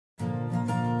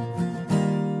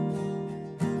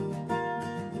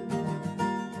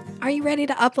Are you ready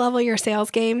to up-level your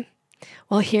sales game?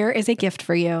 Well, here is a gift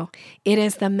for you. It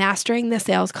is the Mastering the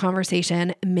Sales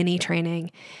Conversation mini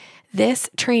training. This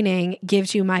training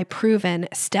gives you my proven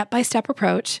step-by-step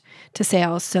approach to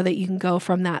sales so that you can go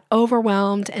from that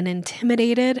overwhelmed and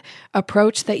intimidated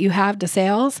approach that you have to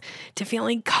sales to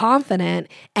feeling confident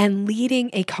and leading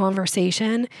a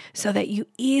conversation so that you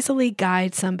easily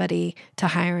guide somebody to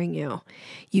hiring you.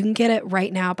 You can get it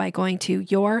right now by going to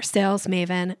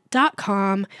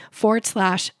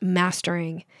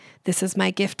yoursalesmaven.com/mastering. This is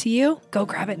my gift to you. Go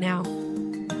grab it now.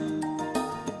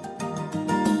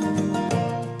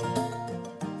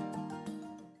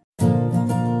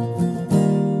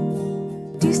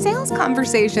 Do sales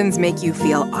conversations make you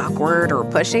feel awkward or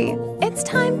pushy? It's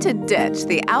time to ditch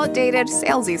the outdated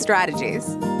salesy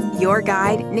strategies. Your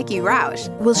guide, Nikki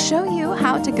will show you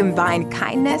how to combine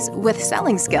kindness with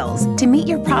selling skills to meet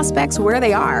your prospects where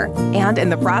they are, and in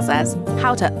the process,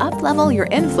 how to up-level your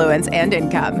influence and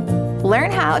income.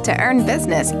 Learn how to earn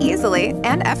business easily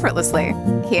and effortlessly.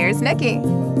 Here's Nikki.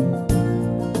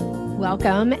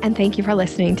 Welcome, and thank you for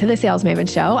listening to the Sales Maven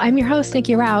Show. I'm your host,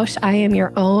 Nikki Rausch. I am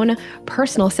your own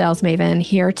personal sales maven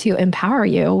here to empower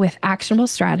you with actionable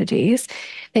strategies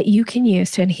that you can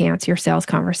use to enhance your sales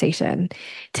conversation.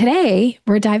 Today,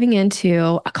 we're diving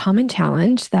into a common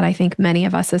challenge that I think many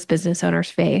of us as business owners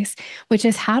face, which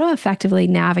is how to effectively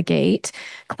navigate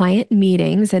client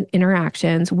meetings and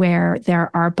interactions where there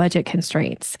are budget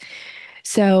constraints.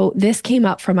 So this came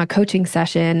up from a coaching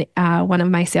session. One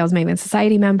of my Sales Maven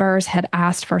Society members had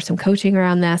asked for some coaching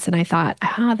around this, and I thought,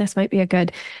 this might be a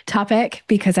good topic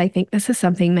because I think this is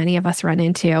something many of us run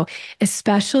into,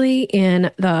 especially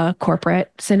in the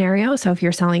corporate scenario. So if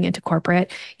you're selling into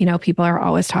corporate, people are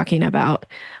always talking about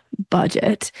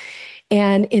budget.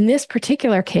 And in this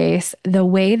particular case, the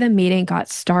way the meeting got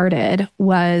started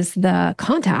was the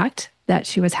contact that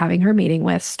she was having her meeting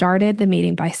with started the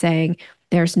meeting by saying,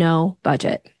 "There's no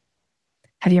budget."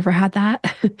 Have you ever had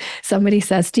that? Somebody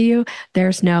says to you,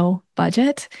 "There's no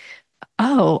budget."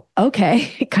 Oh,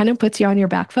 okay. It kind of puts you on your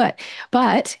back foot,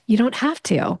 but you don't have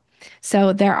to.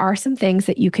 So there are some things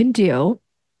that you can do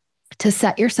to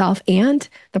set yourself and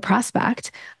the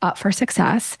prospect up for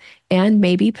success and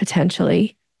maybe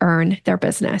potentially earn their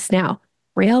business. Now,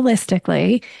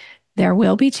 realistically, there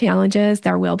will be challenges.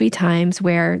 There will be times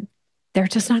where they're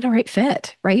just not a right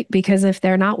fit, right? Because if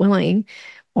they're not willing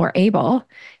or able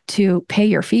to pay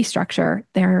your fee structure,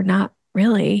 they're not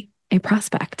really a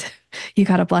prospect. You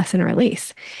got to bless and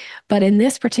release. But in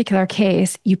this particular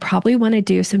case, you probably want to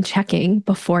do some checking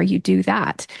before you do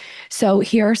that. So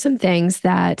here are some things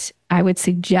that I would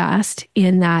suggest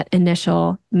in that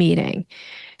initial meeting.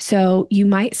 So you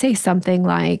might say something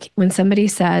like, when somebody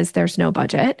says there's no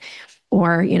budget,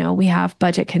 or, we have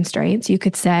budget constraints, you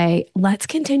could say, let's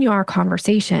continue our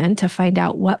conversation to find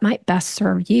out what might best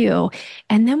serve you.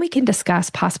 And then we can discuss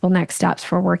possible next steps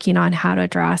for working on how to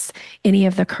address any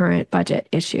of the current budget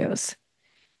issues.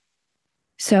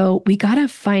 So we got to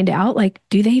find out,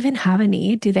 do they even have a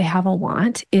need? Do they have a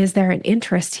want? Is there an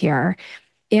interest here?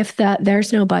 If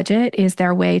there's no budget is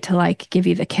their way to give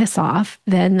you the kiss off,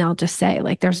 then they'll just say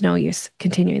there's no use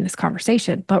continuing this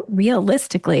conversation. But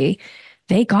realistically,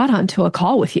 they got onto a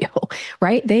call with you,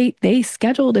 right? They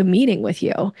scheduled a meeting with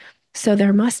you. So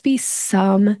there must be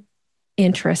some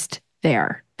interest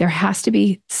there. There has to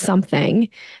be something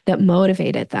that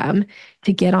motivated them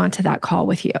to get onto that call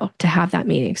with you, to have that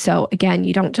meeting. So again,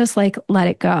 you don't just let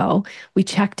it go. We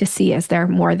check to see, is there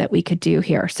more that we could do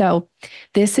here? So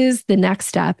this is the next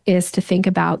step, is to think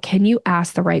about, can you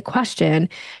ask the right question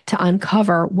to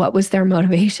uncover what was their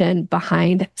motivation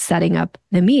behind setting up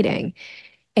the meeting?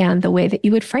 And the way that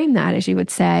you would frame that is you could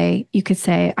say,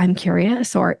 "I'm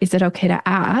curious," or "Is it okay to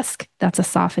ask?" That's a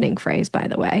softening phrase, by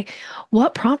the way.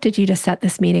 "What prompted you to set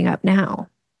this meeting up now?"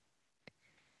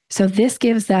 So this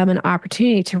gives them an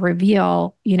opportunity to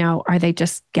reveal, are they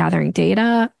just gathering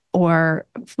data or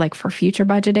for future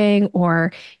budgeting,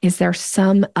 or is there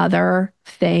some other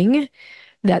thing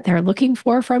that they're looking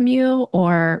for from you,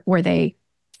 or were they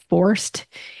forced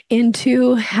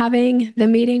into having the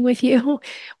meeting with you,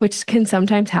 which can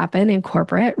sometimes happen in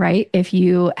corporate, right? If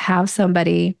you have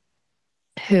somebody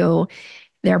who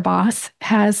their boss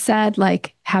has said,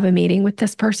 have a meeting with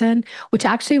this person, which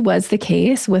actually was the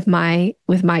case with my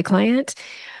client.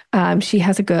 She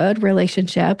has a good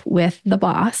relationship with the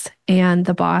boss, and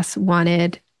the boss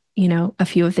wanted, a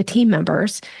few of the team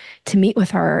members to meet with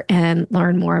her and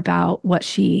learn more about what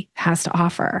she has to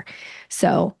offer.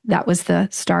 So that was the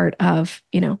start of,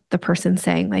 the person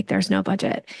saying there's no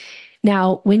budget.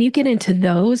 Now, when you get into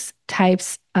those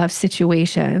types of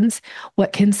situations,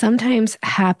 what can sometimes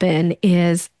happen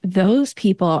is those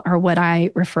people are what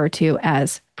I refer to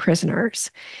as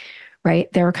prisoners,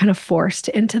 right? They were kind of forced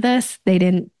into this. They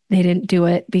didn't do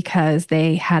it because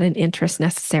they had an interest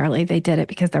necessarily. They did it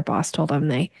because their boss told them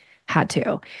they had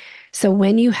to. So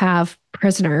when you have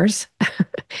prisoners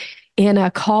in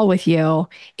a call with you,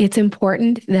 it's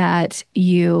important that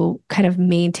you kind of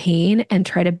maintain and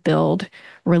try to build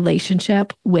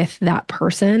relationship with that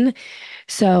person.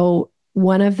 So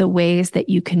one of the ways that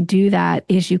you can do that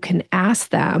is you can ask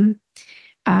them,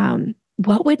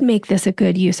 what would make this a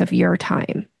good use of your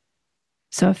time?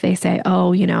 So if they say,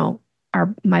 oh,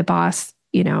 my boss,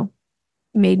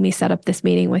 made me set up this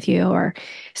meeting with you, or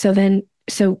so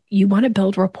you want to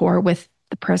build rapport with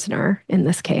the prisoner in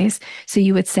this case. So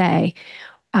you would say,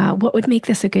 what would make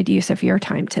this a good use of your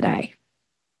time today?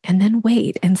 And then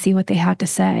wait and see what they have to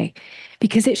say,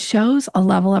 because it shows a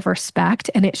level of respect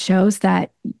and it shows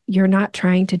that you're not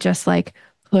trying to just like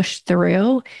push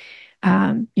through.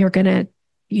 You're going to,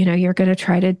 you're going to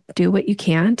try to do what you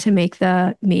can to make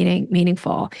the meeting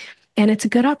meaningful. And it's a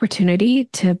good opportunity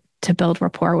to build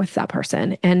rapport with that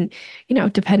person. And,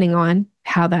 depending on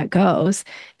how that goes,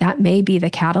 that may be the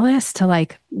catalyst to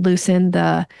like loosen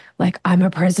the, like, I'm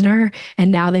a prisoner.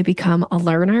 And now they become a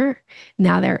learner.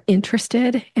 Now they're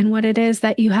interested in what it is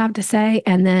that you have to say.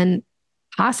 And then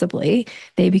possibly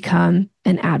they become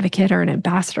an advocate or an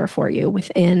ambassador for you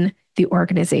within the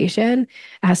organization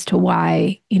as to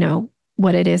why,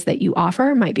 what it is that you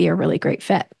offer might be a really great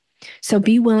fit. So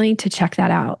be willing to check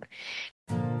that out.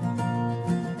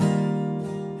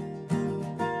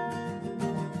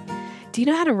 Do you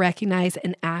know how to recognize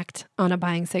and act on a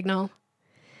buying signal?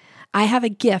 I have a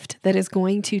gift that is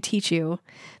going to teach you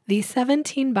these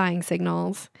 17 buying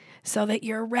signals so that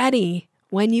you're ready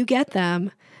when you get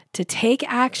them to take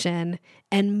action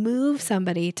and move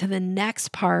somebody to the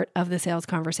next part of the sales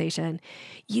conversation.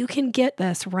 You can get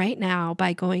this right now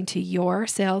by going to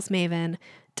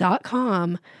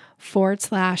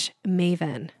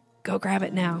yoursalesmaven.com/Maven. Go grab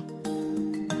it now.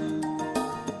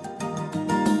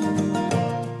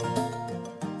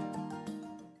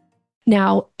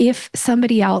 Now, if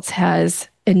somebody else has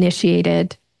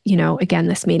initiated, again,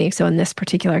 this meeting, so in this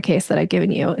particular case that I've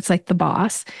given you, it's like the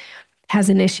boss has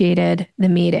initiated the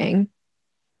meeting.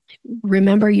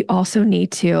 Remember, you also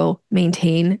need to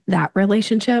maintain that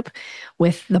relationship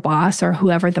with the boss or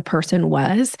whoever the person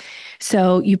was.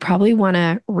 So you probably want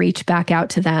to reach back out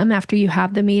to them after you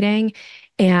have the meeting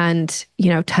and,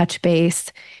 touch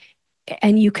base.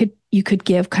 And you could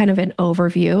give kind of an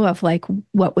overview of like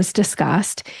what was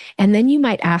discussed. And then you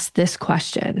might ask this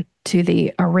question to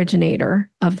the originator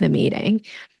of the meeting.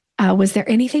 Was there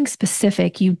anything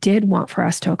specific you did want for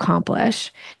us to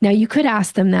accomplish? Now, you could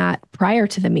ask them that prior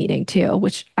to the meeting too,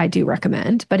 which I do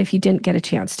recommend. But if you didn't get a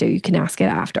chance to, you can ask it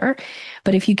after.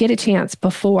 But if you get a chance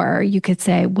before, you could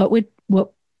say, what would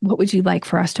you like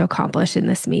for us to accomplish in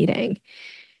this meeting?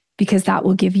 Because that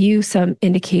will give you some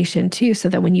indication too, so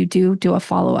that when you do a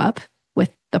follow-up with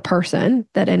the person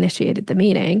that initiated the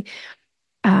meeting,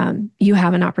 you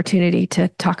have an opportunity to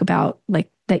talk about like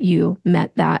that you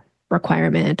met that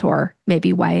requirement or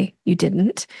maybe why you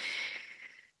didn't.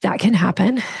 That can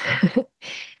happen.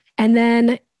 And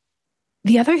then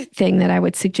the other thing that I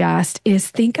would suggest is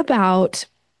think about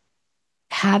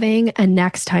having a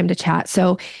next time to chat.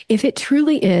 So if it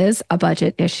truly is a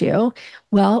budget issue,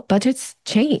 well, budgets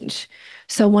change.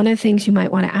 So one of the things you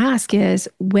might want to ask is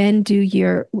when does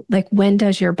your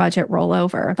budget roll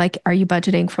over? Like, are you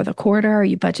budgeting for the quarter? Are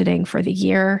you budgeting for the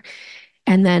year?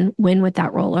 And then when would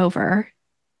that roll over?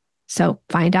 So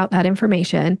find out that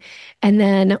information. And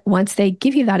then once they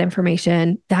give you that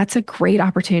information, that's a great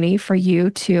opportunity for you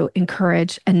to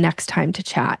encourage a next time to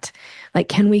chat. Like,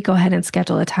 can we go ahead and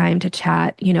schedule a time to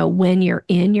chat, when you're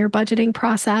in your budgeting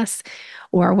process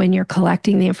or when you're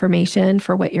collecting the information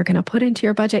for what you're going to put into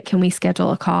your budget? Can we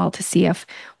schedule a call to see if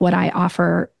what I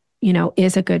offer,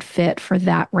 is a good fit for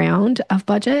that round of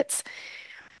budgets?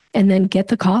 And then get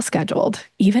the call scheduled,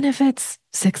 even if it's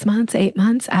 6 months, 8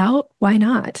 months out, why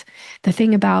not? The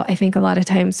thing about, I think a lot of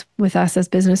times with us as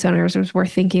business owners is we're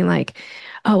thinking like,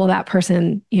 oh, well, that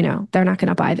person, they're not going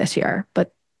to buy this year.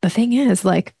 But the thing is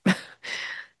like,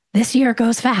 this year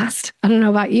goes fast. I don't know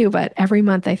about you, but every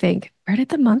month I think, where did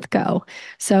the month go?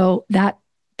 So that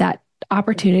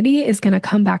opportunity is going to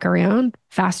come back around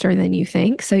faster than you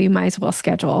think. So you might as well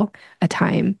schedule a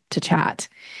time to chat.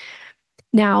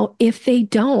 Now, if they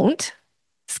don't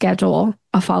schedule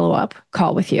a follow-up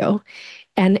call with you,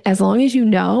 and as long as you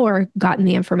know or gotten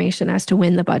the information as to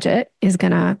when the budget is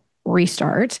going to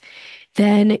restart,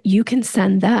 then you can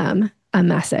send them a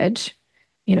message,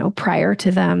 prior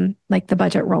to them, like the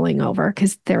budget rolling over,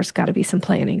 because there's got to be some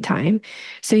planning time.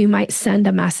 So you might send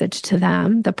a message to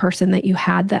them, the person that you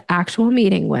had the actual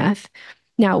meeting with.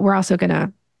 Now, we're also going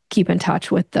to keep in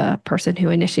touch with the person who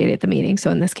initiated the meeting. So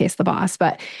in this case, the boss.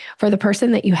 But for the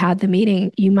person that you had the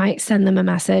meeting, you might send them a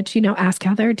message, ask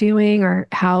how they're doing or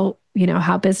how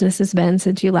business has been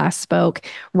since you last spoke.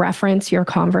 Reference your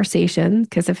conversation,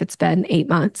 because if it's been 8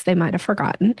 months, they might have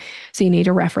forgotten. So you need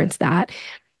to reference that.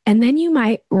 And then you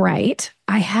might write,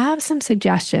 I have some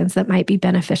suggestions that might be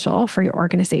beneficial for your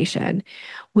organization.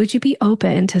 Would you be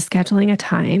open to scheduling a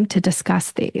time to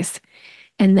discuss these?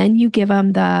 And then you give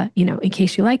them in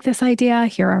case you like this idea,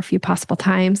 here are a few possible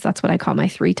times. That's what I call my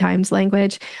 3 times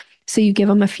language. So you give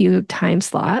them a few time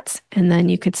slots, and then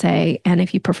you could say, and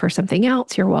if you prefer something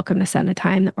else, you're welcome to send a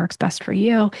time that works best for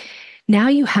you. Now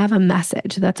you have a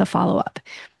message that's a follow-up.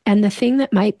 And the thing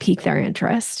that might pique their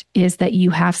interest is that you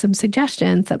have some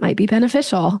suggestions that might be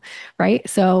beneficial, right?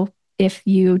 So if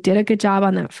you did a good job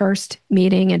on that first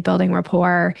meeting and building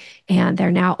rapport, and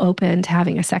they're now open to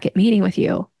having a second meeting with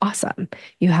you, awesome.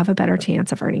 You have a better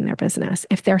chance of earning their business.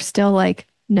 If they're still like,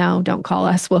 no, don't call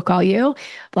us, we'll call you,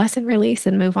 bless and release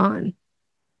and move on.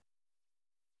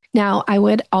 Now, I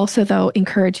would also, though,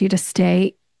 encourage you to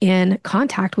stay in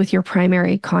contact with your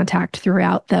primary contact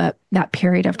throughout that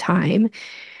period of time.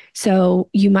 So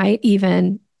you might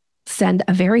even send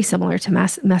a very similar to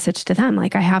message to them.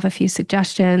 Like, I have a few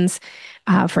suggestions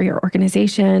for your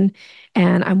organization,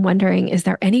 and I'm wondering, is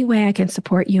there any way I can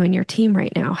support you and your team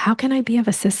right now? How can I be of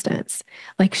assistance?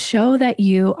 Like, show that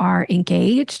you are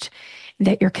engaged,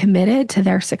 that you're committed to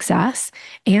their success,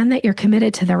 and that you're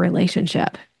committed to their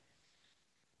relationship.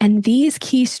 And these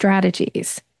key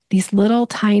strategies, these little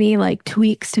tiny like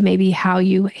tweaks to maybe how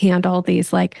you handle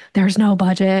these, like there's no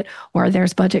budget or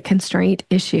there's budget constraint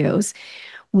issues,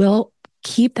 will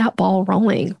keep that ball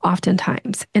rolling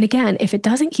oftentimes. And again, if it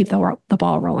doesn't keep the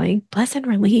ball rolling, bless and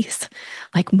release,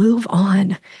 like move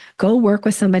on, go work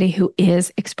with somebody who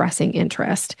is expressing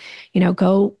interest,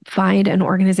 go find an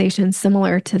organization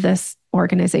similar to this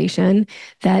organization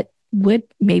that would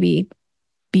maybe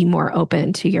be more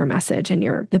open to your message and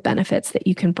the benefits that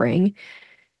you can bring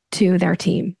to their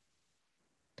team.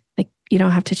 Like, you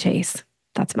don't have to chase.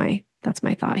 That's my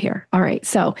thought here. All right.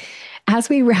 So as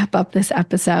we wrap up this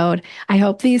episode, I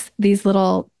hope these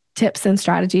little tips and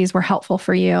strategies were helpful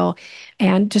for you.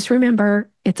 And just remember,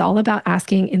 it's all about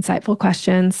asking insightful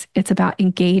questions. It's about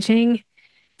engaging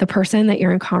the person that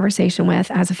you're in conversation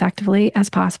with as effectively as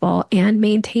possible and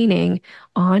maintaining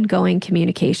ongoing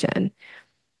communication.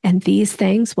 And these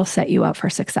things will set you up for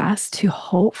success to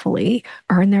hopefully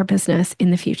earn their business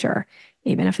in the future,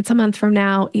 even if it's a month from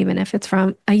now, even if it's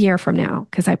from a year from now,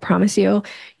 because I promise you,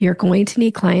 you're going to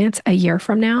need clients a year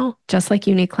from now, just like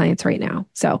you need clients right now.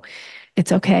 So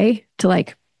it's okay to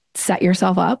like set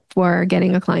yourself up for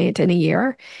getting a client in a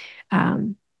year,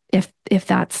 if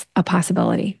that's a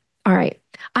possibility. All right.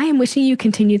 I am wishing you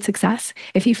continued success.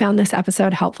 If you found this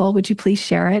episode helpful, would you please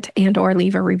share it and or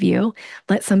leave a review?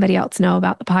 Let somebody else know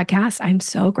about the podcast. I'm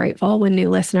so grateful when new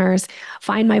listeners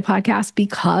find my podcast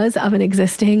because of an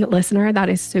existing listener. That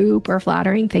is super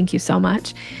flattering. Thank you so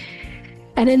much.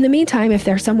 And in the meantime, if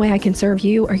there's some way I can serve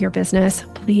you or your business,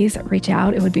 please reach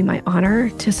out. It would be my honor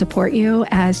to support you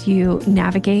as you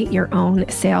navigate your own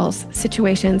sales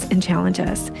situations and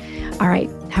challenges. All right.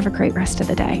 Have a great rest of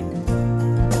the day.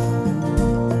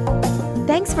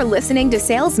 Thanks for listening to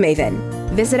Sales Maven.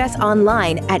 Visit us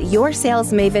online at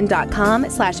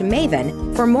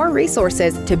yoursalesmaven.com/maven for more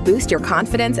resources to boost your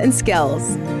confidence and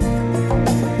skills.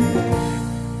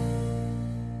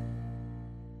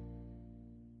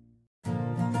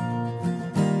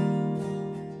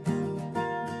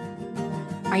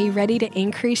 Are you ready to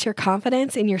increase your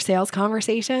confidence in your sales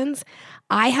conversations?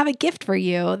 I have a gift for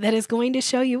you that is going to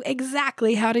show you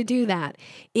exactly how to do that.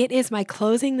 It is my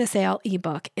Closing the Sale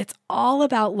ebook. It's all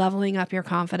about leveling up your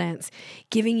confidence,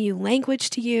 giving you language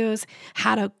to use,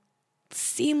 how to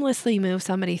seamlessly move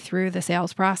somebody through the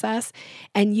sales process.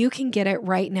 And you can get it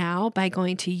right now by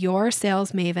going to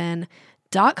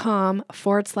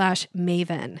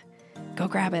yoursalesmaven.com/Maven. Go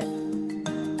grab it.